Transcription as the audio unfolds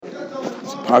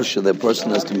Parsha, the person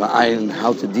has to ma'ayin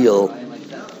how to deal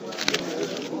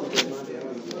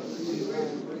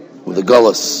with the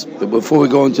gullus. But before we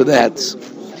go into that,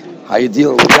 how you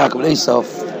deal with Yaakov and Esav,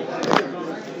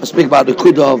 I'll speak about the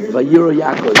kudah of Vayira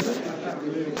Yaakov.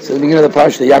 So in the beginning of the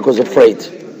Parsha, Yaakov was afraid.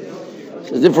 So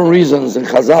there's different reasons in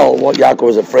Chazal what Yaakov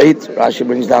was afraid. Rashi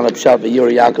brings down a pshat, Vayira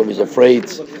Yaakov is afraid.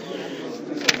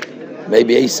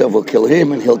 Maybe Esav will kill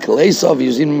him and he'll kill Esav. He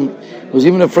was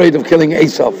even afraid of killing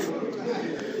Esav.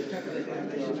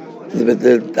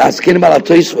 The asking about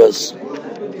Yeshivas,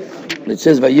 when it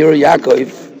says Vayira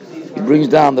Yaakov, he brings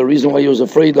down the reason why he was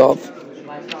afraid of.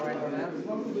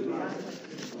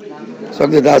 So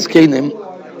the Daskenim,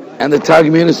 and the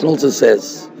Targum Yonis also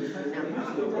says,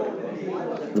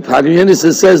 the Targum Yonis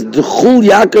says, D'chul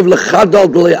Yaakov lechadal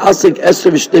b'lei asik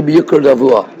esr v'shtei b'yukar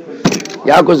davua.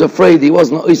 Yaakov was afraid he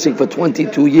wasn't Isaac for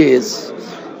 22 years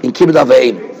in Kibbutz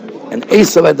Avim, and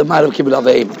Esav had the might of Kibbutz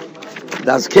Avim.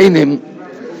 Daskenim,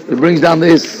 it brings down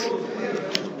this.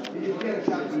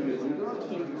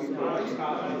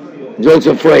 He was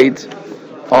afraid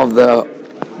of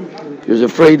he was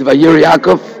afraid of Vayira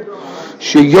Yaakov.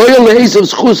 Sheyoyel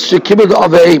le'Esav's chus shekibbutz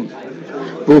Avim,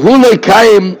 v'hu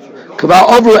le'kayim k'va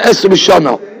over esr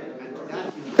b'shana.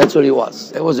 That's what he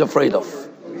was. He was afraid of.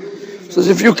 So there's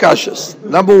a few kashas.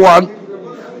 Number one,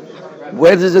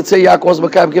 where does it say Yaakov was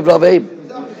Makayim Kibbutz Avim?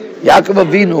 Yaakov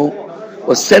Avinu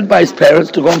was sent by his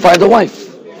parents to go and find a wife.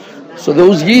 So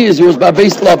those years he was by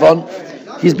base Lavan,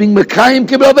 he's being Makayim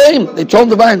Kibbutz Avim. They told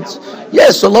him to find.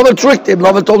 Yes, so Lavan tricked him.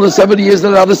 Lavan told him 70 years,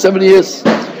 then another 70 years.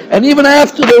 And even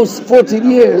after those 14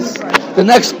 years, the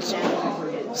next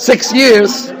 6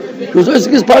 years, he was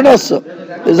asking his parnasa.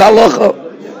 There's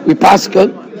halacha. We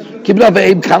paskan. Kibbutz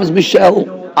Avim comes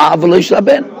Michelle. If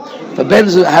a Ben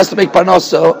has to make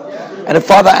parnasa, and the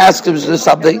father asks him to do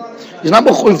something, he's not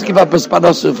going to give up his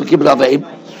parnasa for Kibbutz Avim.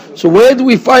 So where do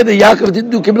we find that Yaakov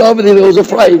didn't do Kibbutz Avim? He was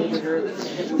afraid.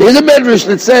 There's a medrash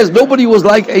that says nobody was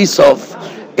like Esav.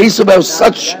 Esav has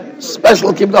such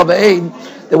special Kibbutz Avim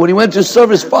that when he went to serve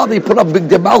his father, he put up big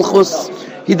demalchus.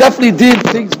 He definitely did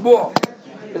things more.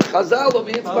 In Chazal of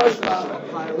Yitz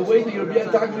Parsha, the way that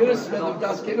Rabbi Targum Yonis spent of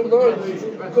Das Kingdom of the Lord,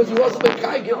 because he wasn't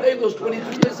Mekayim Gilei those 22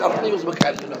 years, I don't think he was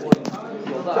Mekayim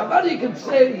Gilei. Somebody can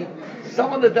say,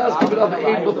 someone that does give it up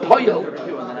at with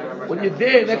Poyel, when you're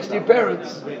there next to your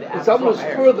parents, and someone was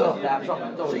further,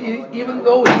 so even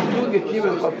though he's doing a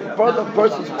kibbutz, a further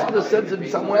person's father sends him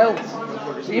somewhere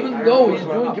else. So even though he's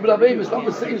doing kibbutz avim, it's not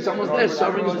the same. Someone's there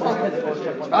serving his mom.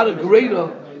 It's not a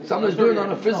greater. Someone's doing it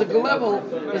on a physical level.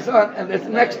 It's not, and it's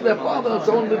next to their father. And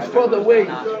someone lives further away,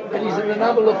 and he's in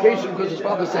another location because his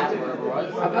father sent him.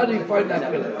 How do you find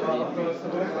that feeling?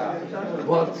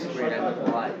 What?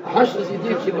 Hash does he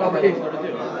do kibbutz avim?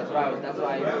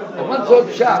 And one sort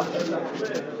of shop.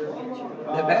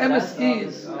 The be'emes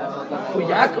is for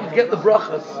Yaakov to get the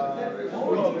brachas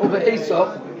over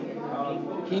Esav.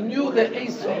 He knew that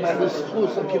Esav had the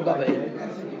schus of Kibbutz Avim.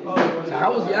 So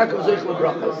how was Yaakov zoich the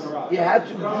brachas? He had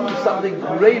to do something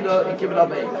greater in Kibbutz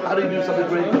Avim. How do you do something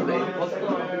greater in Avim?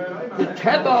 The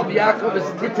teva of Yaakov is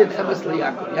titin emes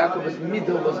leYaakov. Yaakov's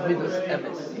midah was midas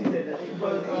emes.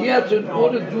 He had to, in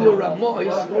order to do a ramois,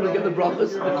 in order to get the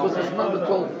brachas, because his mother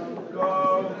told him.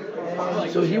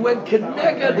 So he went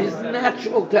connected his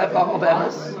natural teva of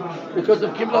emes because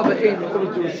of Kibbutz Avim in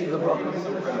order to receive the brachas.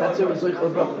 That's how it's like the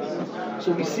brachas.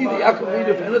 So we see the Yaakov Avinu,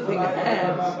 if anything,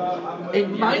 has a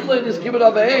mindla in his Kibbutz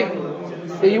Avim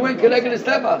that he went connected his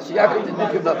teva. So Yaakov didn't do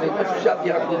Kibbutz Avim. That's a shot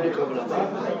Yaakov didn't do Kibbutz Avim.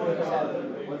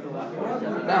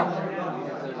 Now,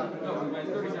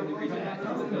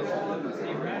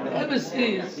 the emes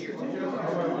is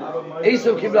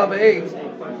Esav Kibbutz Avim.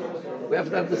 We have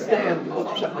to understand what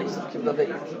Pshat Esav Kibbutz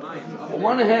Avim. On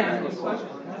one hand,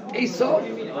 Esav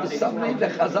is somebody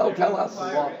that Chazal tell us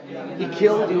he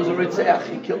was a Ritzeach,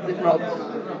 he killed Nimrod,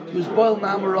 he was boiled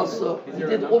Namarasa, he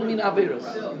did all min Averas.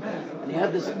 And he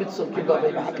had this mitzvah of Kibbutz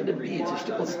Avim. How can it be? It's a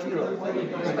shtickle stira.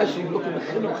 Especially if you look at the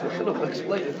Chinuch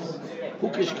explains.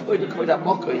 Hukish Kvoid Kvoid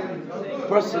HaMokoi.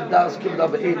 Person does Kibbutz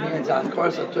Avim means a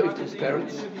Karsa Toif to his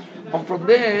parents. And from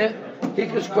there, he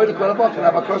can Kvoid Kvoid HaMokoi and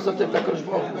have a Karsa Toif to HaKadosh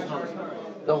Baruch Hu.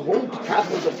 The whole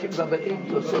tackles of Kibbutz Avim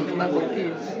to a certain level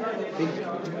is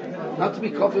not to be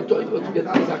kafir toy, but to be an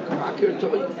akir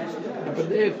toy. And from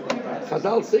there,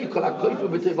 Chazal say, Kol HaKoifu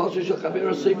b'teval sheshel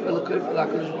chaver seif el HaKoifu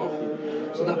l'HaKadosh Baruch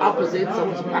Hu. So the opposite,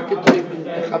 someone's makir toy in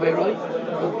chaveroi,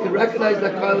 but you recognize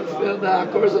that the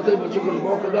HaKoros of HaKadosh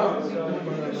Baruch Hu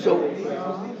does. So,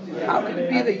 how can it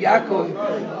be that Yaakov,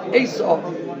 Esav,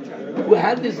 who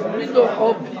had this window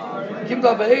of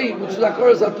Kibbutz Avim, which is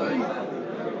HaKoros of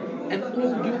and all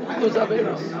do those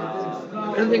averos.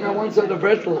 Anything I once said of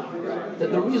Bretel,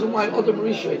 that the reason why Adam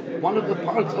Rishon, one of the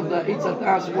parts of the Eitz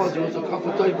HaDas was he was a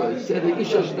Kafir Toiva. He said the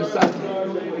Isha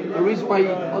Shnasati. The reason why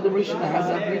Adam Rishon has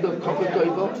that breed of Kafir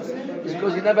Toiva is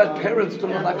because he never had parents to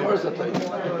learn like Parshas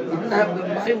Vayishlach. He didn't have the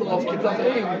mile of Kibbutz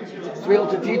Avim to be able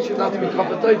to teach you not to be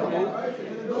Kafir Toiva.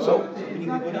 So,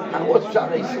 and what's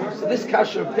Pshat? So this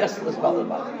kasher of Desel is valid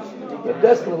by. The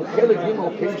Desel, Chelik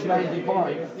Gimel, page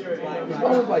 95, is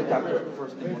valid by Apter.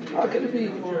 How can it be?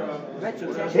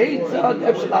 Keitzad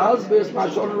Efshel Hazbes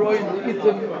Mashon Roin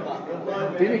Itim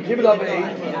Bini Kibbutz Avim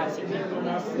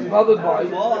is valid by.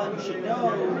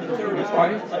 It's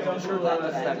fine.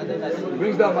 He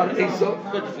brings down on Esau.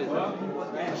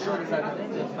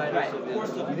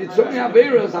 He did so many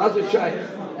Averas, how's it shy?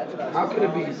 How can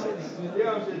it be? He says.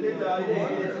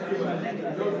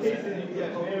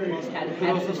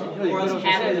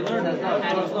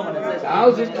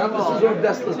 How's it come? This is where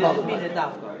Desel is valid.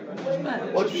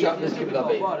 What's Pshat in this Kibbutz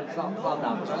Avim?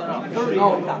 No.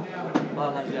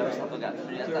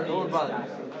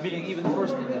 Meaning even the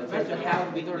first thing, how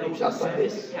would be third? Just like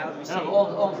this.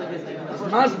 All like this.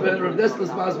 Masber, or Desel is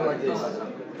Masber like this.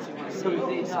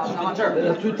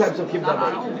 There are two types of Kibbutz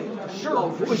Avim. Sure,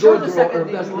 before we go into what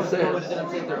Rabbi says,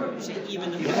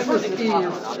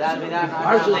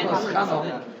 Parshas Maschano,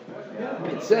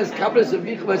 it says, Kabres of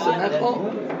Yishivas Enecho,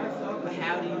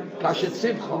 Kashet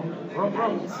Simcha.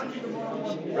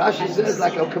 Rashi says,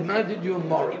 like I commanded you in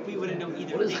Morah.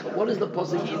 What is the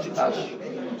position of Rashi?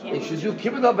 It should do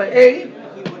Kibbutz Avim,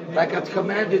 like I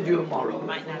commanded you in Morah.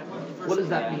 What does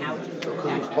that mean?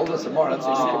 Because you've told us in Morah, that's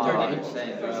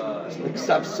the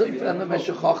Ksav Seif and the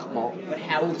Meshech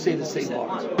Chochmah all say the same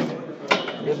word.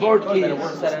 The word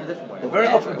is, very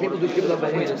often people do Kibbutz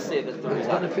Avim, but it's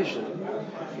beneficial.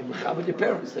 You have with your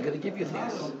parents, they're going to give you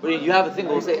things. But you have a thing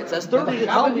where say it says 30, you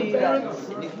tell me that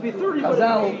it needs to be 30.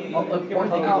 Chazal,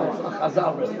 pointing out,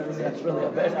 Chazal, that's really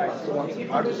a bad one. So once in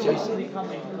Parshas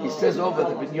Vayishlach, he says over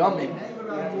the Binyamin,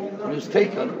 when he was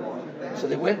taken, so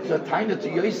they went to Taina to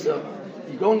Yosef.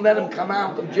 You don't let him come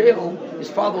out of jail, his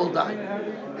father will die.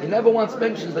 He never once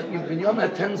mentions that Binyamin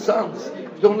had 10 sons.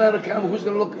 You don't let him come, who's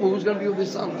going to be with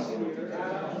his sons?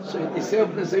 So they say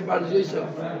over the same Parshas Yosef,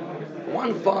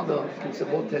 one father can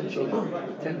support 10 children.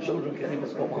 10 children can even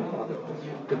support one father.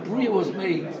 The Bria was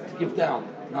made to give down,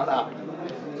 not up.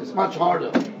 So it's much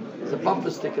harder. There's a bumper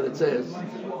sticker that says,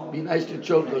 be nice to your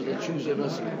children because they choose your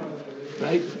nursery.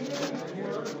 Right?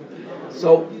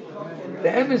 So, the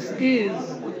emes is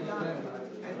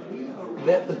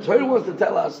that the Torah wants to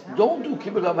tell us, don't do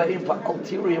Kibbutz Avim for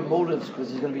ulterior motives because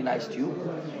he's going to be nice to you.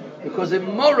 Because in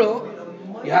Morah,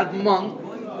 you had man,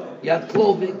 you had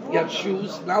clothing, you had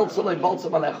shoes,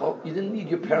 you didn't need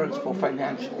your parents for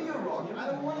financial.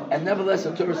 And nevertheless,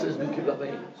 the Torah says, do Kibbutz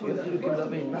Avim. So you have to do Kibbutz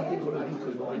Avim, nothing for a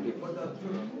could go and give.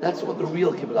 That's what the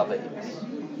real Kibbutz Avim is.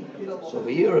 So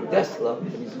we hear of Desla,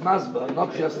 and his Mazba,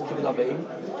 not just Kibbutz Avim,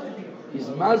 his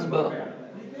Mazba,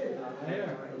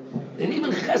 and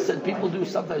even Chesed, people do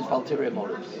sometimes for ulterior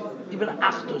motives. Even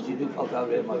Achtos, you do for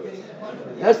ulterior motives.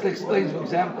 Desla explains, for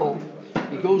example,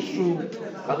 he goes through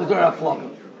the Dora Flog.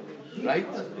 Right?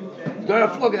 Dora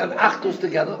Flog had Achtos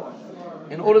together.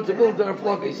 In order to build Dora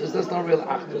Flog, he says that's not real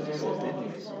Achtos. He says they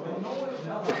need.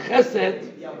 The Chesed,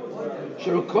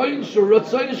 Sherukoyin,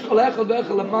 Sherutzoyin, Shkolechel,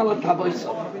 Vechel, Lamala,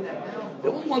 Tavoisav. They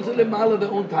all wanted to mala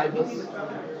their own taivas.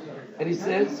 And he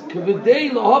says, K'videi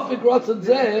lahofik rotzat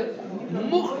zeh,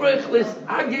 muchrech lis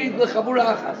agid lechavura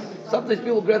achas. Sometimes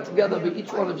people get together, but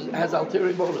each one of them has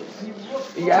ulterior motives.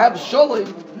 You have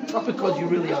sholim, not because you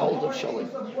really hold of sholim.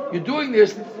 You're doing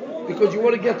this because you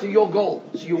want to get to your goal.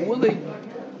 So you're willing,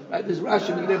 right? There's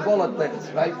Rashi with their bullet plans,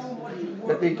 right?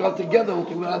 That they got together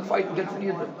to go out fight and get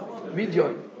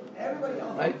Vidyoy.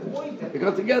 Right? They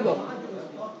got together.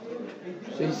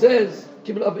 So he says,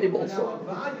 Kibbutz Avim also.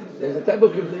 There's a type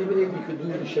of Kibbutz Avim you could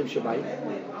do in Shem Shemayim.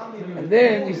 And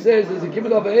then he says there's a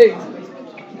Kibbutz Avim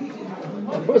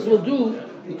a person will do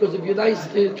because if you're nice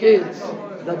to your kids,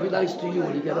 they'll be nice to you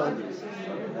when you get older.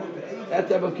 That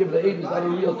type of Kibbutz Avim is not a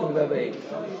real Kibbutz Avim.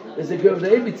 There's a Kibbutz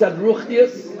Avim, it's at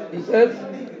Ruchnius, he says.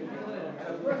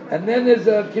 And then there's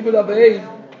a Kibbutz Avim,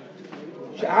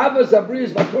 She'avas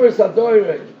Abris Vakoris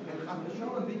Adoirek.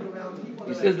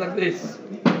 He says like this.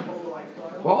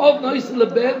 Va'ov nois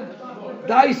leben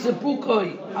dai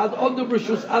sepukoi ad onder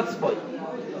brishus atzvoi.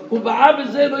 U'ba'am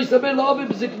zeh nois leben la'ovim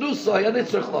b'ziknusoi and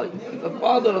etzrechloi. The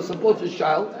father supports his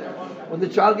child. When the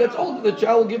child gets older, the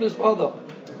child will give his father.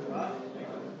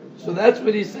 So that's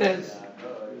what he says.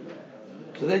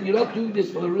 So then you're not doing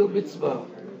this for the real mitzvah.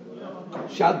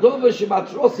 Shadova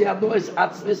shematrosi anois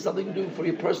atzvis, something to do for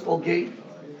your personal gain.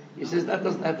 He says that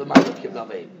doesn't have the mind of Kibbutz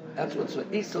Avim. That's what so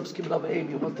Esav's Kibbutz Avim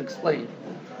you must explain.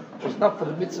 was not for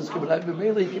the mitzvahs.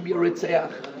 He can be a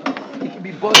ritzeach. He can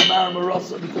be born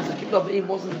Marasa because the kibbutz avim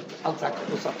wasn't al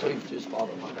takus to his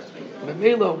father.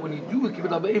 Memela, when you do a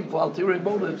kibbutz avim for ulterior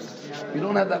motives, you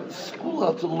don't have that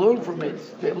school to learn from it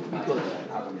to be able to be good.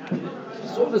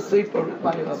 So the sefer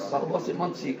by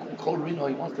Monsey called Reno,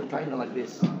 he wants to tie it like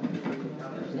this. He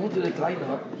wanted to tie it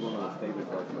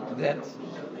that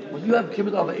when you have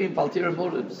kibbutz avim for ulterior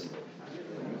motives,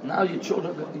 now your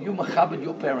children, you machabed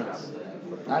your parents.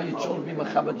 Now your children be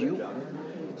machabed you.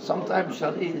 Sometimes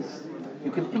shal is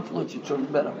you can influence your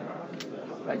children better.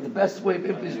 Right? The best way of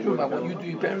influencing your children, what you do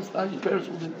your parents now, your parents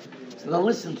will do. So they'll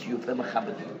listen to you if they're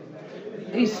machabed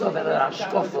you. Esau had a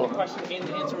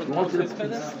hashkafa. He wanted to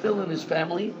instill in his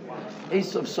family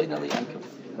Esau Soin Ali Yaakov.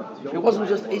 It wasn't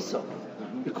just Esau.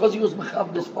 Because he was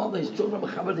machabed his father, his children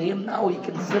machabed him. Now he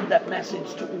can send that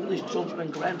message to all his children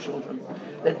and grandchildren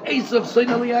that Esau Soin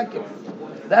Ali Yaakov.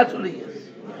 That's what he is.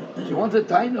 He wanted to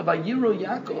time of Vayiro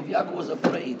Yaakov. Yaakov was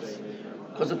afraid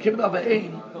because of kibbutz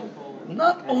avim.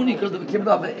 Not only because of the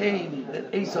kibbutz avim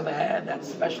that Esau had, that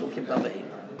special kibbutz avim.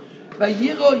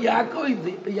 Vayiro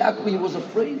Yaakov, he was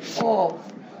afraid of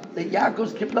the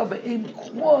Yaakov's kibbutz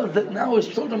avim that now his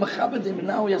children machabed him, and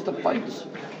now he has to fight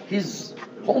his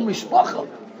whole mishpacha.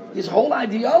 His whole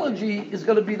ideology is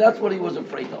going to be that's what he was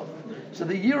afraid of. So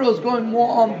the Yiro is going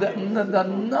more on the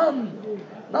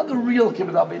not the real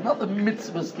kibbutz avim, not the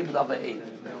mitzvahs kibbutz avim.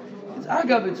 It's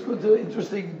agav. It's good to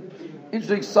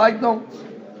interesting side note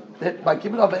that by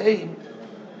kibbutz avim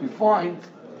we find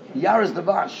Yaris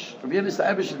Devash. Rabbi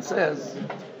Yeshivas says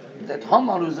that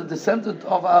Haman was a descendant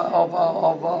of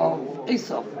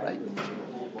Esau, right?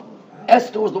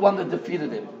 Esther was the one that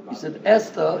defeated him. He said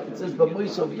Esther. It says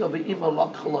b'moisav yaveima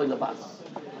lak chaloi labas.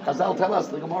 Chazal tell us,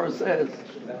 the Gemara says,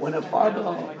 when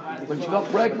she got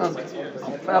pregnant,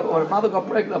 when her mother got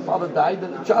pregnant, her father died,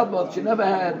 and in childbirth, she never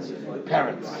had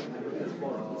parents.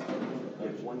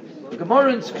 The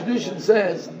Gemara in Kedushin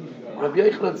says, Rabbi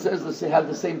Yechlan says that she had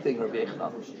the same thing, Rabbi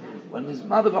Yechlan. When his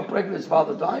mother got pregnant, his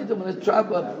father died, and when his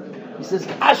childbirth, he says,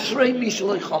 Ashrei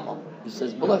mishalei chama. He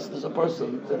says, blessed is a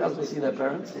person that doesn't see their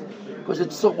parents, because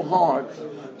it's so hard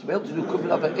to be able to do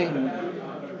kibbutz avim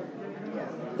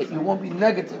that you won't be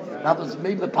negative. Now, there's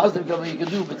maybe the positive thing you can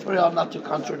do, but it's very hard not to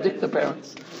contradict the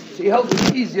parents. So he helps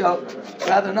it easier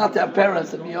rather not to have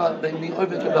parents than be over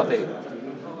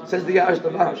kibbutz. Says the Yaris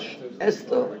Davash,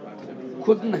 Esther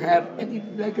couldn't have any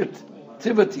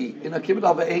negativity in a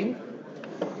kibbutz avim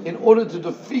in order to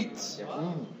defeat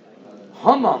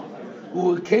Haman,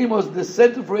 who came as the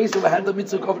center for Esau, had the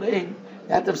mitzvah of aim.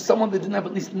 You had to have someone that didn't have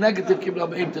at least negative kibbutz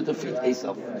avim to defeat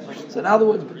Esau. So in other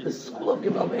words, the school of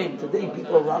kibbutz avim today,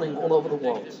 people are running all over the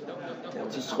world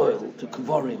to Schoil, to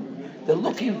Kvarim. They're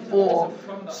looking for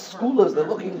scholars. They're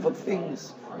looking for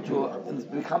things to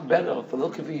become better. They're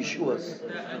looking for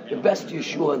Yeshivas. The best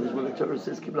Yeshua is when the Torah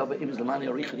says kibbutz avim is lemani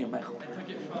arichin yamechel.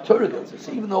 The Torah does it.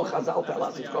 So even though Chazal tell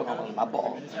us it's going on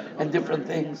Mabah and different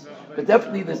things, but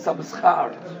definitely there's some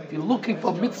schar. If you're looking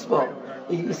for mitzvah,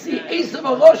 you see Esav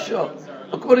Arosha.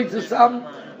 According to some,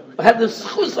 had the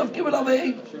schus of kibbutz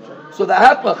avim. So the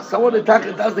hapach, someone that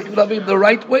does the kibbutz avim the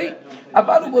right way.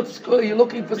 About what you're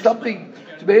looking for something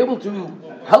to be able to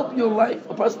help your life.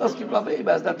 A person does kibbutz avim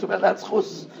as that's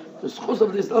schus. The schus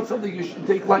of this is not something you should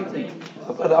take lightly.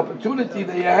 But the opportunity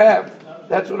that you have,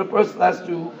 that's what a person has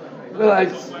to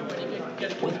realize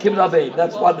with kibbutz avim.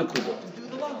 That's one nekuda.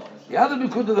 The other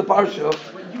nekuda of the Parsha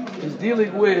is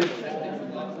dealing with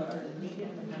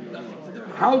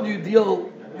how do you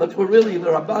deal, but really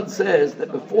the Rabban says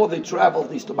that before they traveled,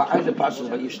 they used to buy the Parshas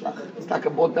Vayishlach. It's like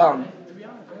a brought down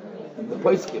the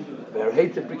Poiskim, where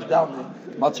Hated brings down the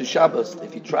Matzah Shabbos.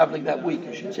 If you're traveling that week,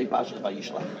 you should say Parshas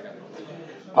Vayishlach.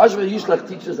 Parshas Vayishlach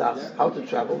teaches us how to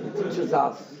travel. It teaches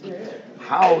us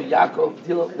how Yaakov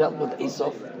dealt with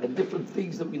Esau and different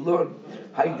things that we learn,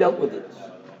 how he dealt with it.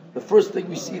 The first thing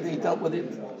we see that he dealt with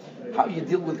it, how you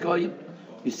deal with Goyim.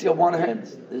 You see on one hand,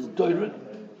 there's Dovid,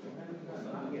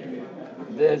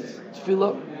 there's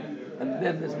tefillah, and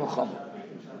then there's Muhammad.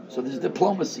 So there's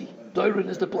diplomacy. Doirin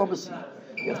is diplomacy.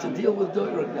 You have to deal with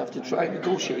Doirin. You have to try and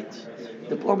negotiate.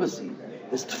 Diplomacy.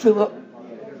 There's tefillah,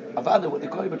 avada, when the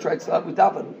Goyim try to start with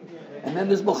daven, and then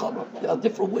there's Muhammad. There are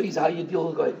different ways how you deal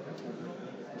with Goyim.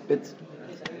 But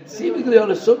seemingly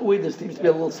on a certain way, there seems to be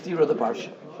a little steer of the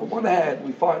Parsha. On one hand,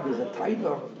 we find there's a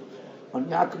timer on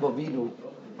Yaakov Avinu.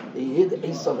 He hid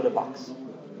Esau in a box.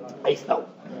 Esau.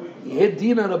 He hid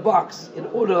Dinah in a box in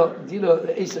order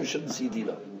Esau shouldn't see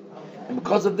Dinah. And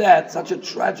because of that, such a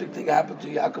tragic thing happened to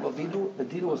Yaakov Avinu, that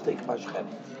Dinah was taken by Shechem.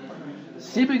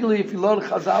 Seemingly, if you learn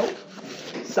Chazal,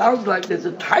 it sounds like there's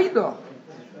a taina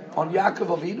on Yaakov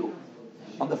Avinu,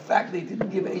 on the fact that he didn't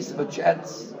give Esau a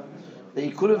chance that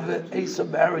he could have Asa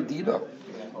married Dinah,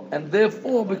 and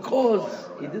therefore, because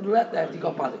he didn't let that, he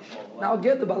got punished. Now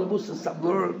again, the Balamusa some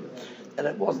learned that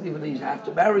it wasn't even that he had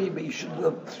to marry, but he should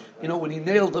have, when he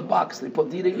nailed the box, they put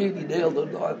Dinah in, he nailed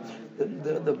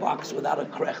the box without a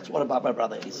krecht. What about my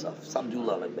brother Esau? Some do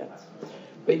like that.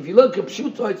 But if you look at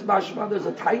Pshuto, it's mashma, there's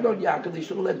a tie on Yaakov, they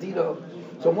should have let Dinah.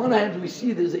 So on one hand, we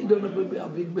see there's a big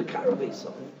Mekar of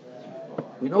Esau.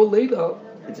 We know later,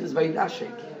 it says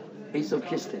Vayinashek, Esau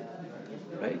kissed him.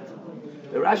 Right?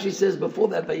 The Rashi says before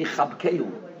that,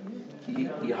 Vayichabkeu,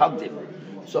 he hugged him.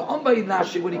 So on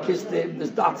Vayinashek, when he kissed him, there's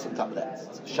dots on top of that.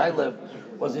 Shailev,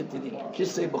 did he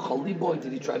kiss him, boy,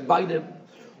 did he try to bite him?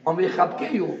 On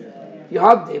Vayichabkeu, he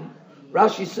hugged him.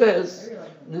 Rashi says,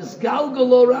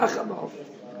 Nizgalgalo Rachamov.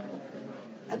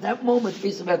 At that moment,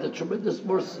 Esau had a tremendous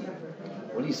mercy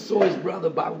when he saw his brother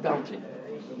bow down to him.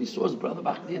 When he saw his brother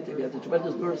machniah to him, he had a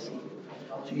tremendous mercy.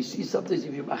 So you see, sometimes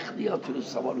if you machniah to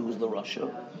someone who's the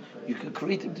Rasha, you can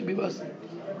create him to be mercy.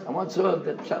 I once heard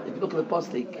that if you look at the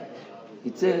pasuk,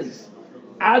 it says,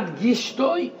 Ad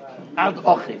gishtoi, ad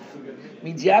ochiv.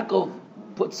 Means Yaakov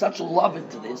put such love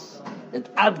into this that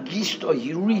ad gishtoi,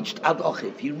 he reached ad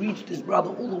ochiv. He reached his brother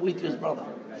all the way to his brother.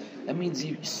 That means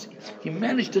he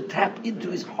managed to tap into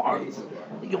his heart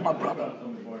that you're my brother,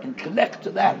 and connect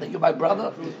to that you're my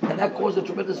brother, and that caused a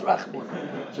tremendous rachmon.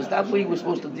 So that way we're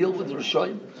supposed to deal with the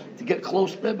Rishoyim, to get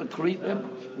close to them and create them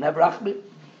and have rachmon.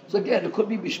 So again, it could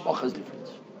be mishpacha's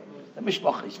difference. The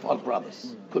mishpacha is 5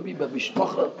 brothers. It could be but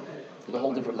mishpacha at a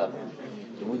whole different level.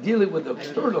 So we're dealing with the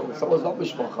external. If someone's not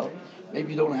mishpacha,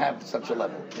 maybe you don't have such a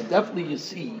level. But definitely you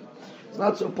see, it's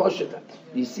not so pashut.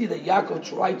 You see that Yaakov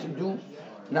tried to do.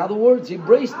 In other words, he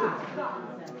embraced it.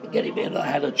 Again, he may not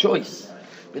have had a choice.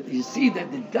 But you see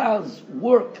that it does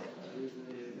work.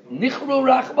 Nichru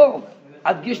rachmon,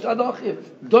 ad gisht adochiv,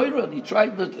 doiron, he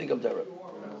tried not to think of doiron.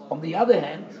 On the other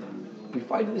hand, we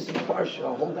find this in Parsha,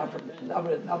 a whole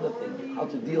another thing, how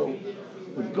to deal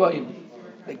with Goyim,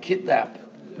 they kidnap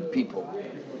people.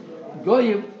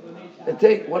 Goyim, they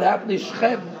take what happened in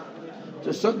Shechem, to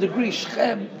a certain degree,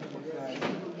 Shechem,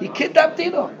 he kidnapped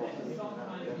Dinah.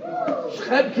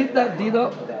 Shechem kidnapped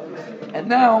Dinah, and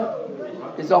now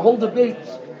there's a whole debate.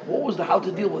 What was how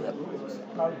to deal with them?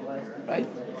 Right?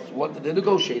 So what did they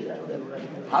negotiate with them?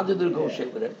 How did they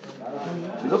negotiate with them?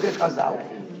 We look at Chazal.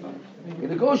 He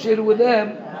negotiated with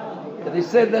them, and they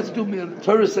said, let's do Milah.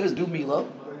 Torah says do Milah.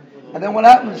 And then what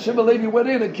happened? Shimon Levi went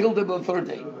in and killed him on the 3rd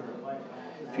day.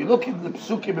 If you look in the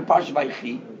Psukim in Parshas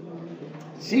Vayishlach,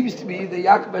 it seems to be that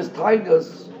Yaakov is tying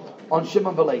us on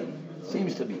Shimon Levi.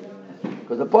 Seems to be.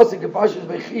 Because the Pasuk in Parshas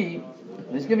Vayishlach,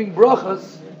 when he's giving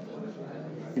brachas,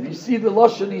 if you see the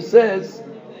Lashon, he says,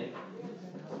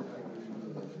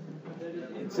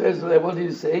 what did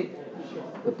he say?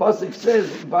 The Pasuk says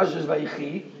in Parshas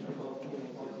Vayishlach,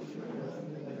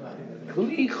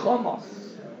 Kli Chomas.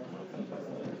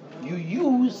 You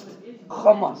used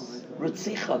Chomas,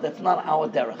 Ritzicha, that's not our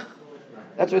derech.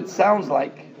 That's what it sounds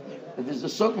like. That there's a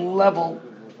certain level,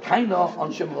 Taina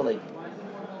on Shimon Levi.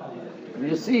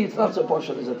 You see, it's not so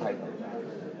partial as a Taina.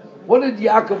 What did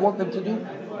Yaakov want them to do?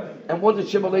 And what did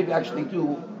Shimon Levi actually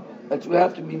do? That we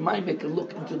have to be mimic and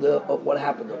look into what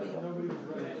happened over here.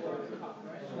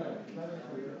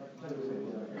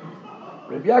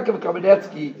 Rabbi Yaakov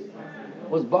Kamenetsky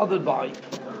was bothered by,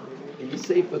 in the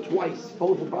Sefer twice,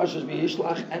 both in Parshas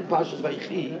Vayishlach and Parshas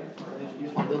Vayishlach,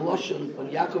 on the Lashon, when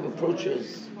Yaakov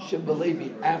approaches Shimon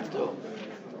Levi after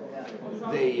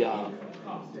they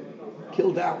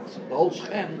killed out the whole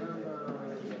Shechem,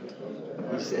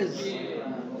 he says,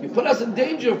 you put us in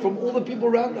danger from all the people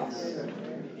around us.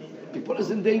 You put us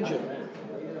in danger.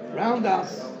 Around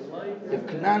us, the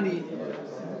Kanani,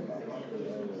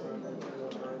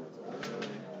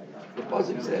 the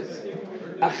Pasuk says,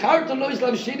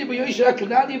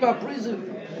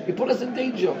 you put us in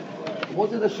danger. What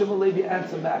did the Shimon Levi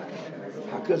answer back?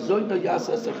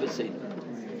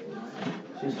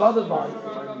 She's bothered by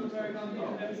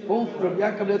both Rabbi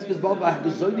Yaakov Letzke is bothered by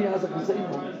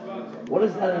what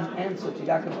is that an answer to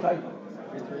Yaakov's title?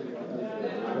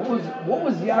 What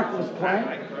was Yaakov's plan?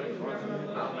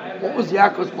 What was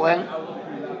Yaakov's plan?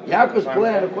 Yaakov's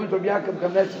plan, according to Rabbi Yaakov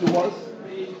Kamenetsky, was,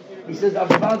 he says,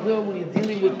 Avada, when you're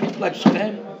dealing with people like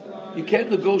Shechem, you can't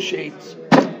negotiate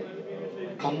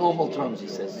on normal terms, he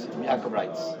says. Yaakov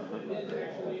writes.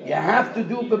 You have to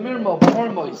do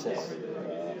b'mirma, he says.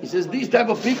 He says, these type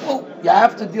of people, you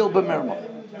have to deal b'mirma.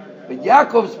 But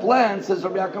Yaakov's plan, says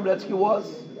Rabbi Yaakov Kamenetsky,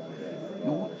 was,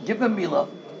 you give them Milah,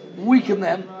 weaken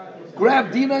them,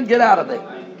 grab Dinah and get out of there.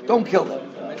 Don't kill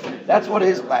them. That's what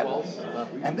his plan was.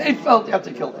 And they felt you have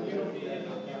to kill them.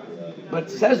 But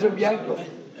says Rabbi Yaakov,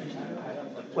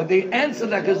 When they answer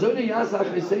that,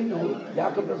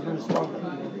 Yaakov doesn't respond.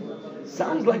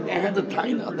 Sounds like they had a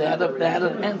taina, they had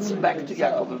an answer back to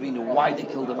Yaakov Avinu why they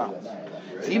killed him out.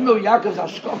 So even though Yaakov's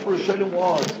hashkafa Rishonim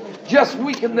was just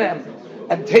weaken them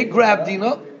and grab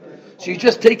Dina, so you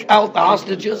just take out the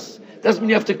hostages, doesn't mean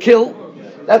you have to kill.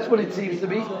 That's what it seems to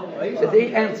be. So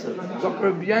they answer.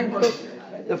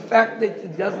 The fact that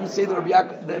it doesn't say that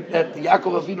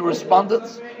Yaakov Avinu responded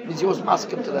means he was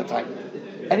maskim to that time.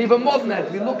 And even more than that,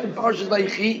 if you look in Parshas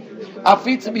Vayishlach,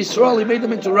 Afitzim Yisrael, he made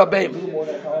them into Rabbi.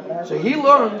 So he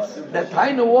learns that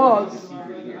Taina was,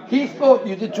 he thought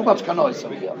you did too much kanois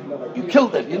over here. You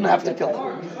killed them, you didn't have to kill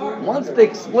them. Once they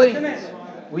explained,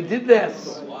 we did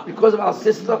this because of our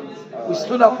sister, we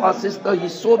stood up for our sister, he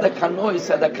saw that kanois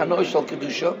had that kanois shal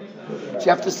kedusha. So you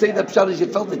have to say that pshat is you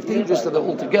felt it's dangerous that they're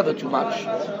all together too much.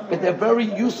 But they're very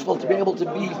useful to be able to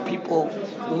be people,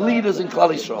 leaders in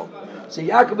Klal Yisrael. So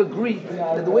Yaakov agreed,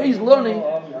 and the way he's learning,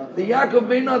 the Yaakov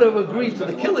may not have agreed to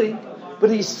the killing, but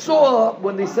he saw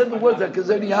when they said the words that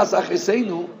Kazeni Hasach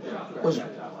Eseinu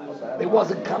it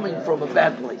wasn't coming from a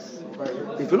bad place.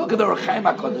 If you look at the Rechaim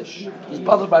HaKadosh, he's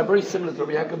bothered by very similar to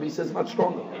Yaakov, he says much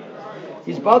stronger.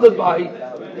 He's bothered by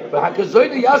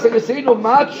Kazeni Hasach Eseinu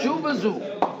Mat Shuvazu.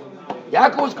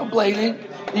 Yaakov was complaining,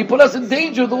 he put us in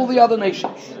danger with all the other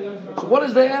nations. So what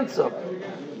is the answer?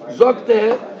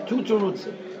 Zokte two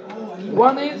terutzim.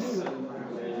 One is,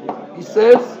 he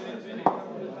says,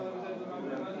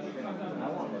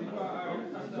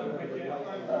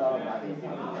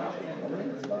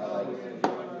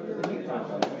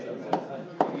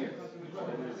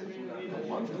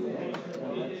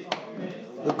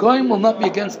 the goyim will not be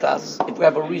against us if we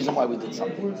have a reason why we did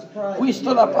something. We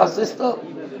stood up our sister.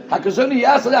 So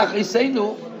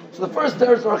the first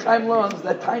terrorist Rechaim learns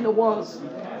that Taina was,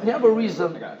 when you have a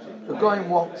reason, the goyim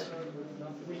won't.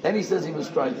 Then he says he was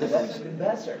trying different.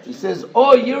 He says,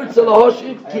 "Oh, ki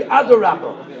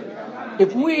adorabba."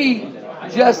 If we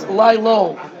just lie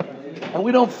low and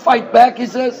we don't fight back, he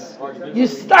says, "You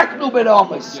stuck no better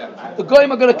almost." The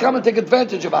goyim are going to come and take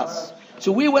advantage of us.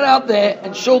 So we went out there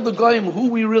and showed the goyim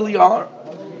who we really are,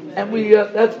 and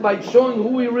that's by showing who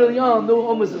we really are. No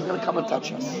almost is going to come and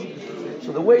touch us.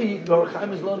 So the way the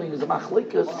Rechaim is learning is a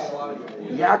machlikas,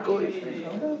 Yaakov,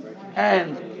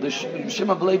 and the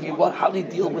Shema Levi. How do you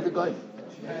deal with the goyim?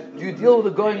 Do you deal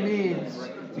with the goyim means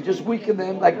you just weaken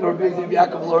them like the Rabbi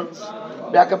Yaakov learns?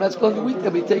 Yaakov, that's going to weaken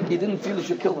them. He didn't feel he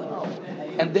should kill them,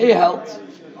 and they helped.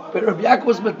 But Rabbi Yaakov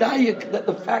was medayik that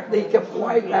the fact that he kept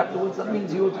quiet afterwards, that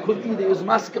means he could be there was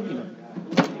maskim even.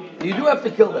 You do have to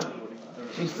kill them.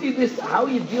 So you see this, how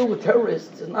you deal with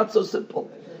terrorists is not so simple.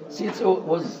 See, it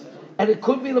was, and it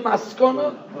could be the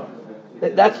maskona.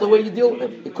 That's the way you deal with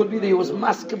them. It could be that he was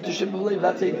maskim to Shimon Levi.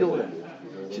 That's how you deal with them.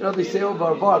 So, you know, they say over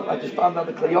Avad, I just found out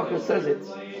the Kliyokah says it,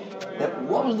 that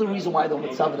what was the reason why they were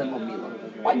mitzvah them on Mila?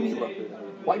 Why Mila?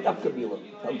 Why Dafka Mila?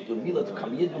 Tell them to Mila to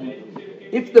come Yidden.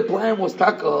 If the plan was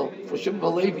Taka, for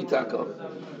Shimon Levi Taka,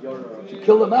 to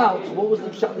kill them out, what was the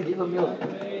pshat to give them Mila?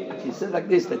 He said like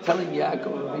this, they're telling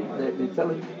Yaakov, they're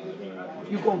telling,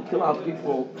 if you go and kill out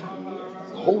people,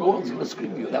 the whole world's going to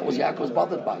scream at you. That was Yaakov's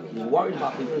bothered by. He's worried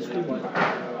about they're going to scream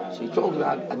at you. So he told him,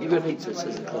 I'll give you an eitzah,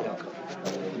 says the Yaakov.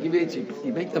 I'll give you an eitzah.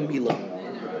 You make them Mila.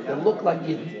 They look like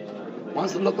Yidden.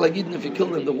 Once they look like Yidden, if you kill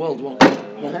them, the world won't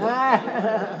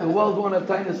the world won't have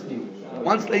tightness to you.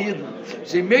 Once they're Yidden.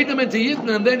 So he made them into Yidden,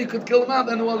 and then he could kill them out,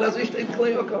 and the world has Ishtain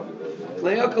Kliyokah.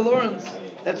 Kliyokah Lawrence.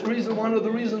 That's one of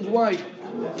the reasons why.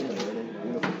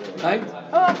 Right?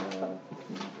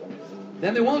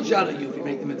 Then they won't shout at you if you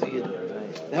make them into Yidden.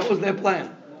 That was their plan.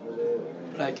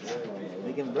 Right?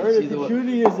 They converted to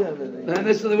Judaism.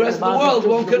 And so the rest of the world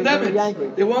won't condemn it.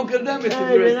 They won't condemn it.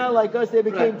 Hey, they're not like us, they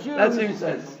became Jews. That's what he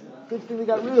says. Good thing we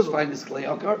got rid of them. Find this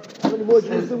Kliyokah. How many more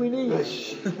Jews do we need?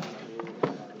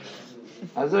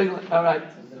 All right.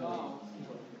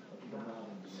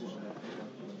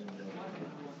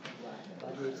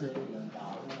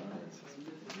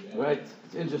 Right.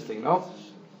 It's interesting, no?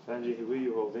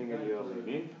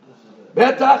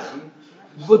 Betach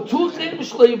v'tuchim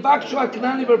shleivakshu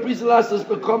aknani v'prisi lasas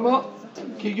bekomo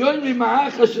ki yoim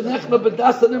v'ma'acha shenechna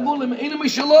b'dasa nemulim einu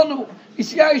mishalonu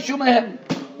isya yishu mehem.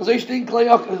 So you think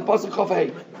Kliyokah is a pasuk of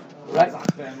hay, right?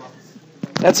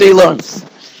 That's how he learns.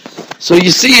 So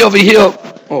you see over here.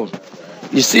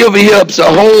 It's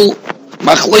a whole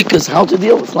machlikas how to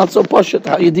deal. It's not so pashut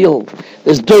how you deal.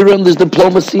 There's durum, there's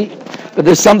diplomacy, but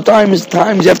there's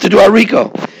times you have to do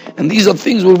ariko. And these are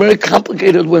things were very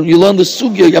complicated. When you learn the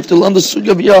sugya, you have to learn the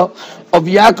sugya of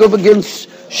Yaakov against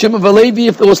Shimon Levi,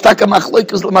 if there was taka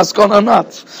machlikas l'maskon or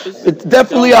not. But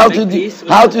definitely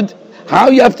how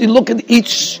you have to look at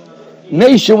each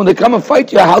nation, when they come and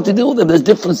fight you, how to deal with them. There's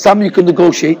different. Some you can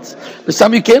negotiate, but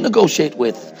some you can't negotiate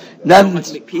with. Then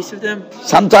Make peace with them.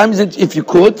 sometimes if you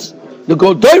could,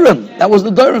 go doiron. That was the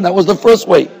doiron. That was the first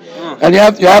way. And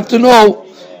you have to know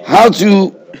how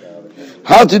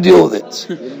to deal with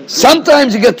it.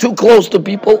 Sometimes you get too close to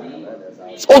people.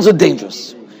 It's also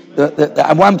dangerous.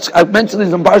 I mentioned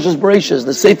it in Parshas Vayishlach.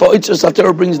 The Sefer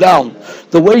Apter brings down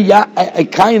the way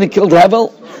Cain killed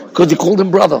Hevel because he called him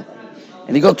brother,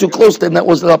 and he got too close to him. That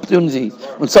was the opportunity.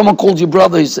 When someone calls you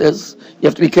brother, he says you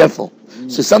have to be careful.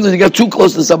 So sometimes you get too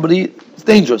close to somebody, it's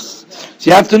dangerous. So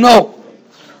you have to know,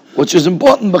 which is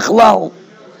important. B'chalal,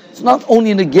 it's not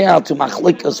only negea to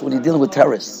machlikas when you're dealing with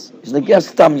terrorists. It's negea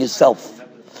stam yourself.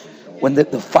 When the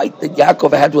fight that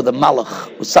Yaakov had with the Malach,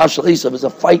 with Sashal Esav, is a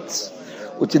fight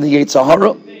between the Yetzer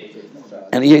Hara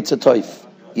and the Yetzer Toif.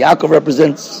 Yaakov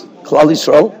represents Klal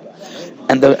Yisrael,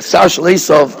 and the Sashal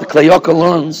Esav, the Kleyaka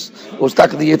learns, was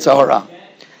stuck in the Yetzer Hara.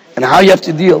 And how you have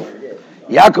to deal.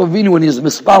 Yaakov Avinu, when he's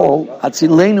mispalel,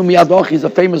 Hatzileinu miyadochi, he's a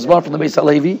famous word from the Beis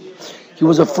Halevi. He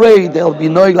was afraid they'll be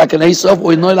noig like an Esav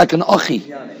or noig like an Achi.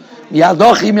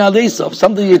 Miyadochi miyad Esav.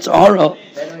 Something Yetzer Hara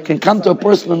can come to a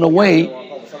person in a way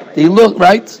they look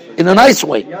right in a nice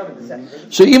way.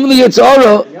 So even the Yetzer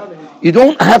Hara, you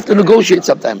don't have to negotiate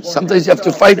sometimes. Sometimes you have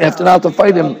to fight. You have to know how to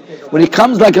fight him. When he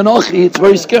comes like an Achi, it's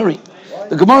very scary.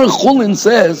 The Gemara Chulin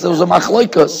says there was a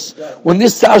machloikas when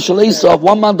this Sashal Esav,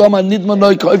 one man dama nidma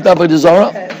noi koiv d'avodah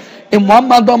zara, and one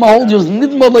man dama holds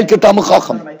nidma noi ketam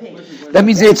chacham. That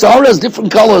means the Yetzer Hara has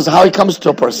different colors how he comes to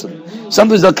a person.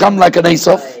 Sometimes they'll come like an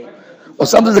Esav, or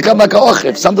sometimes they come like a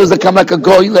Achiv, sometimes they come like a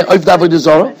Goy, like Oiv d'avodah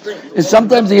zara, and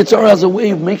sometimes the Yetzer Hara has a way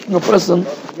of making a person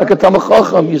like a Tamach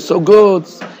Chacham. You're so good,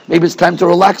 maybe it's time to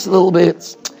relax a little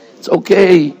bit. It's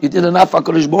okay, you did enough,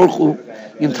 HaKadosh Baruch Hu,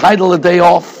 you entitled a day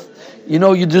off. You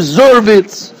know, you deserve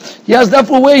it. He has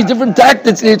different ways, different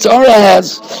tactics the Yetzer Hara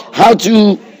has, how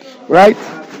to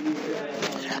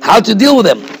deal with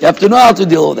them. You have to know how to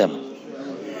deal with them.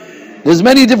 There's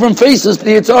many different faces to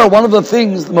the Yetzer Hara. One of the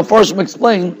things the Mefarshim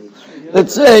explain,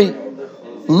 let's say,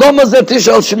 Loma zeh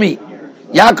tishal shmi.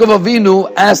 Yaakov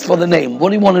Avinu asked for the name. What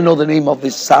do you want to know the name of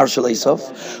this Sar Shel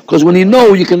Esav? Because when you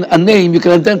know a name, you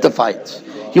can identify it.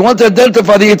 He wants to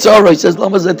identify the Yetzer Hara. He says,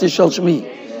 Loma zeh tishal shmi.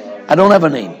 I don't have a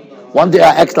name. One day I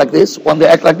act like this, one day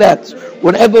I act like that.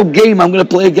 Whatever game I'm going to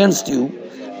play against you,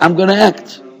 I'm going to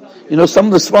act. You know, some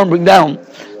of the Svarim bring down,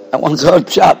 I once heard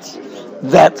shots,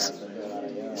 that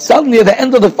suddenly at the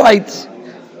end of the fight,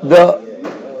 the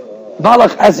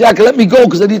Malach asks Yaakov, let me go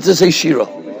because I need to say Shira.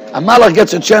 And Malach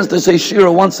gets a chance to say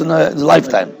Shira once in his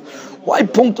lifetime. Why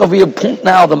punkt over here, punkt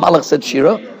now, the Malach said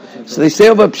Shira? So they say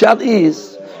over Pshat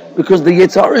is, because the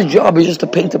Yetzer Hara's job is just to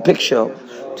paint a picture,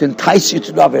 to entice you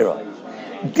to do Avera.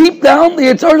 Deep down, the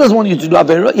Yetzer Hara doesn't want you to do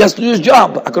Avera. He has to do his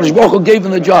job. HaKadosh Baruch Hu gave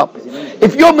him the job.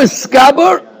 If you're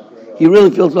miskaber, he really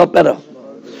feels a lot better.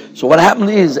 So what happened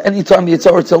is, anytime the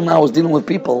Yetzer Hara till now was dealing with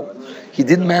people, he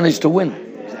didn't manage to win.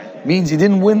 Means he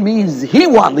didn't win, means he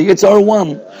won. The Yetzer Hara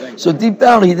won. So deep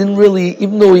down, he didn't really,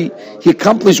 even though he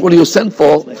accomplished what he was sent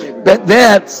for, that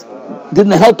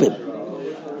didn't help him.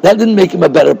 That didn't make him a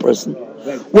better person.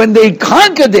 When they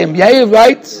conquered him, Yair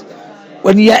writes,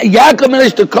 when Yaakov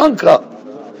managed to conquer,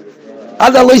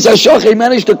 he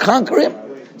managed to conquer him.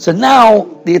 So now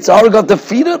the Yetzer Hara got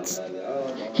defeated.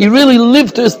 He really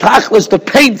lived to his tachlis to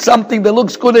paint something that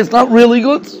looks good. It's not really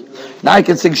good. Now I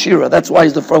can sing Shira. That's why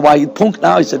why he punked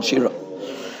now. He said Shira.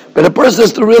 But a person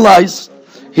has to realize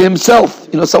himself.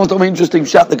 You know, someone told me an interesting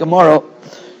shot. The Gemara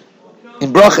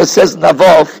in Bracha says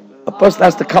Navav. A person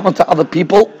has to come unto other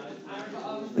people.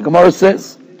 The Gemara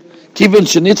says, "Kivin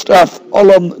shenitzrach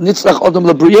olam nitzrach odom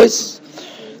lebriyos."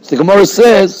 The Gemara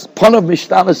says, "Panav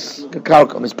mishtanis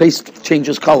kakarkam." His face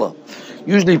changes color.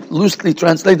 Usually, loosely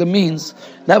translated means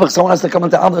never someone has to come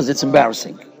into others. It's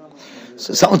embarrassing.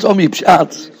 So someone told me,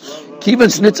 "Pshat, kivin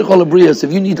shnitzach olabriyos."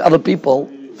 If you need other people,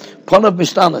 panav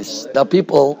mishtanis. There are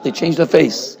people they change their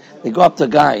face. They go up to a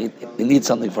guy. They need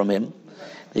something from him.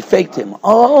 They faked him.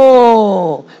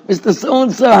 Oh, Mr.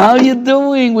 So-and-so, how are you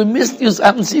doing? We missed you. I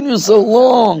haven't seen you so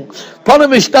long. Panav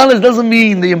mishtanis doesn't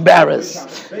mean they embarrass.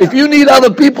 If you need other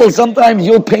people, sometimes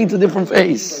you'll paint a different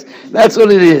face. That's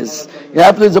what it is. You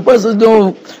have to, a person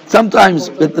know sometimes,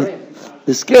 but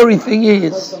the scary thing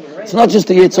is, it's not just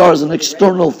the Yetzer Hara, it's an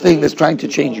external thing that's trying to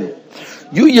change you.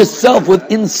 You yourself, with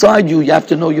inside you, you have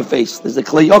to know your face. There's a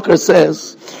Kleyokar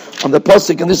says, on the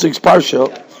Pasuk in this week's Parsha,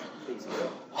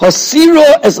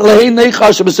 Hasiro es lehei neicha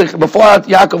shebesich. Before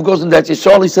Yaakov goes in that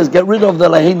Yisrael, he says, get rid of the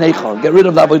lehei neicha, get rid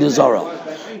of the avodah zara.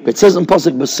 But it says in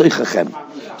Pasuk, beseichachem.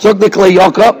 So the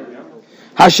Kleyokar,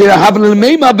 Hasher haven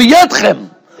l'meima b'yadchem.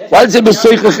 Why does it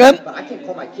Besoichachem? But I can't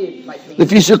call my kid.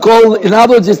 If you should call, in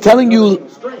other words, it's telling you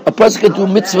a person can do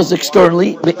mitzvahs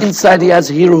externally, but inside he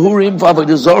has hirurim for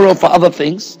avodah zarah, for other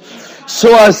things.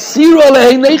 So asira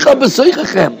leheinecha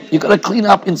besoichachem. You got to clean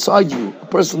up inside you, a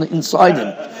person inside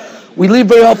him. We live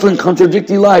very often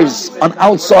contradicting lives. On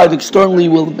outside, externally,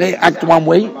 we may act one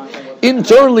way.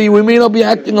 Internally, we may not be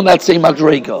acting on that same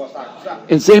madrega.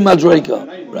 In same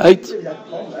madrega, right?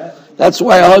 That's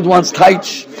why I heard once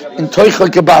Taich in Toicha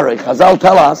Kebarei. Chazal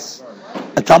tell us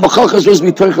a Tamachach is supposed to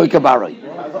be Toicha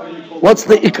Kebarei. What's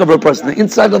the ik of a person? The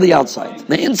inside or the outside?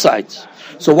 The inside.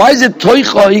 So why is it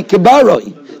Toicha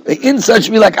Kebarei? The inside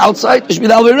should be like outside. It should be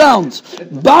the other way around.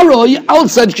 Baroi,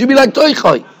 outside should be like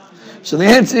Toicha. So the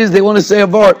answer is they want to say a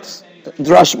word.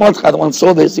 Drash Mordechai, the one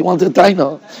saw this. He wanted to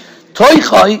know.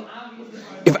 Toicha.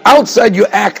 If outside you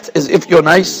act as if you're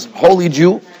nice, holy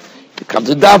Jew, you come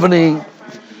to davening.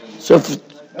 So if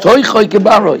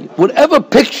whatever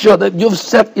picture that you've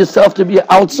set yourself to be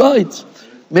outside,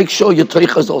 make sure your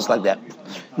toicha is also like that.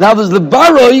 Now there's the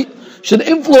baroi should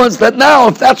influence that. Now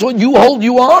if that's what you hold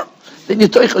you are, then your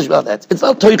toicha is about that. It's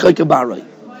not toicha kebaroi.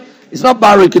 It's not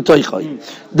baroi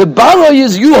ketoicha. The baroi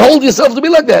is you hold yourself to be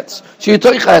like that. So your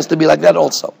toicha has to be like that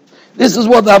also. This is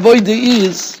what the avodah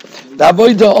is. The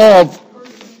avodah of,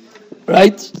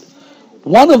 right?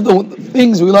 One of the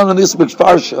things we learn in this week's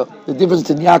Parsha, the difference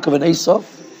between Yaakov and Esav,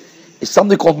 is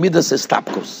something called midas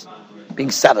estapkos,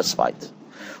 being satisfied.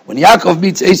 When Yaakov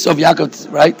meets Esav,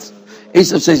 Yaakov, right?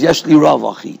 Esav says, Yeshli rav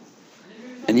achi.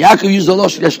 And Yaakov used the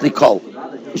losh, Yeshli kol.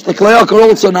 Yeshli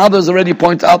also, and others already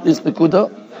point out this Nekuda.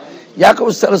 Yaakov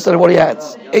was satisfied with what he had.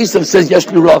 Esav says,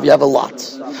 Yeshli rav, you have a lot.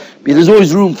 But there's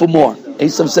always room for more.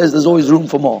 Esav says, there's always room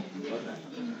for more.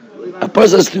 A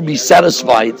person has to be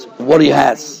satisfied with what he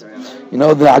has. You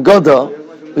know, the Agoda,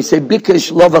 we say,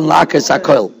 Bikesh Lovan Lakas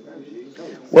HaKoil.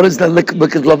 What is the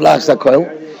Bikesh Lovan Lakas HaKoil?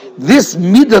 This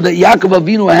midah that Yaakov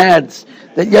Avinu had,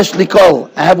 that Yesh Li Kol,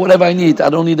 I have whatever I need, I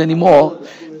don't need any more.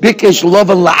 Bikesh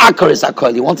Lovan La'akar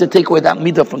HaKoil. He wants to take away that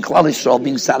midah from Klal Yisrael,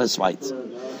 being satisfied.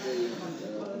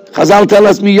 Chazal tell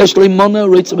us, Mi Yesh Li Mona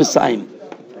Reitz B'Sayim.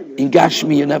 In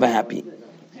Gashmi, you're never happy.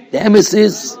 The emes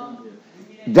is,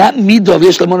 that midah of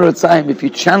Yesh Li Mona Reitz B'Sayim, if you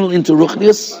channel into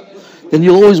Ruchnius, then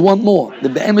you'll always want more. The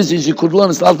be'emes is you could learn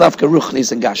it's Lavdavka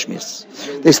Ruchnis and Gashmis.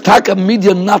 There's taka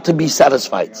midah not to be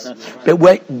satisfied. But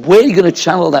where are you going to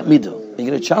channel that midah? You're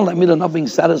going to channel that midah not being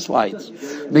satisfied.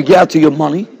 Negea to your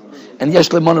money, and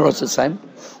Yesh Lemon the same.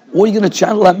 Or you're going to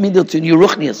channel that midah to your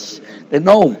Ruchnis. That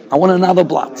no, I want another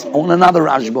blot. I want another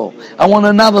Rajbo. I want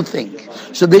another thing.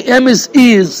 So the emes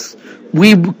is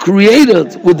we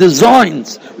created with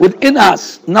designs within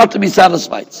us not to be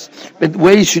satisfied. But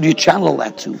where should you channel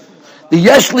that to? The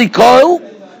Yeshli Koil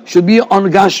should be on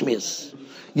Gashmias.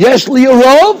 Yeshli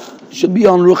Arov should be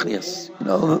on Ruchnias.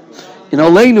 You know,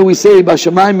 later we say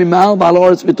Bashamayim Mimal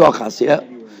Baloretz Bitochas. Yeah.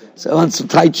 So on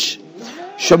Taich,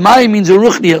 Shamayim means a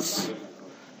Ruchnias.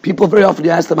 People very often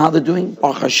ask them how they're doing.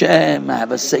 Baruch Hashem, I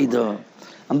have a Seder.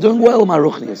 I'm doing well, my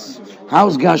Ruchnias.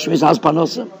 How's Gashmias? How's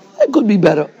Panosa? It could be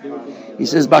better. He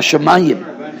says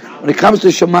Bashamayim. When it comes to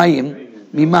Shamayim,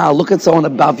 Mima, look at someone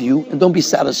above you and don't be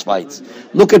satisfied.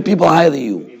 Look at people higher than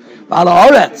you.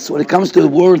 When it comes to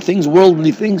worldly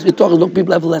things, we're talking, look,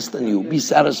 people have less than you. Be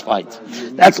satisfied.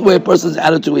 That's the way a person's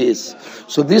attitude is.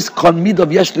 So this conmid of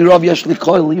Yeshli Rav, Yeshli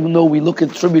Koil, even though we look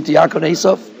at tribute to Yaakov and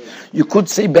Esav, you could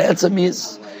say Be'etzem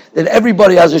is that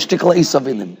everybody has a shtickle Esav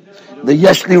in him. The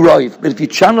Yeshli Rav. But if you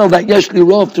channel that Yeshli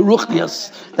Rav to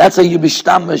Ruchnias, that's how you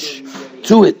bishtamish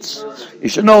to it. You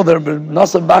should know that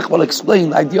Nassim Bach will explain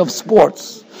the idea of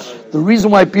sports. The reason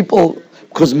why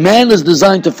because man is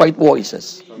designed to fight war, he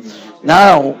says.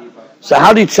 Now, so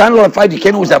how do you channel a fight? You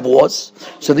can't always have wars.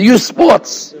 So they use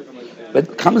sports. But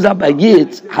it comes up by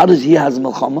Yid, how does he have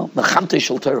Melchama? Mechamte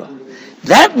shel Torah.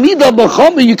 That midah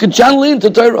Melchama you can channel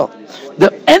into Torah.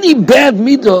 Any bad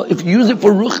midah, if you use it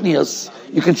for Ruchnias,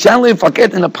 you can channel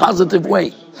it in a positive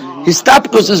way. His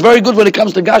tapkus is very good when it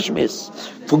comes to Gashmis.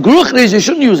 For Gruchnis, you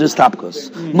shouldn't use his tapkus.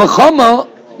 Mechama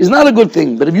is not a good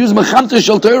thing, but if you use Mechamte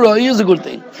shel Torah, he is a good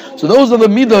thing. So those are the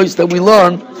midos that we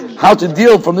learn how to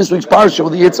deal from this week's Parsha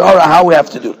with the Yitzhara, how we have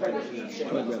to do.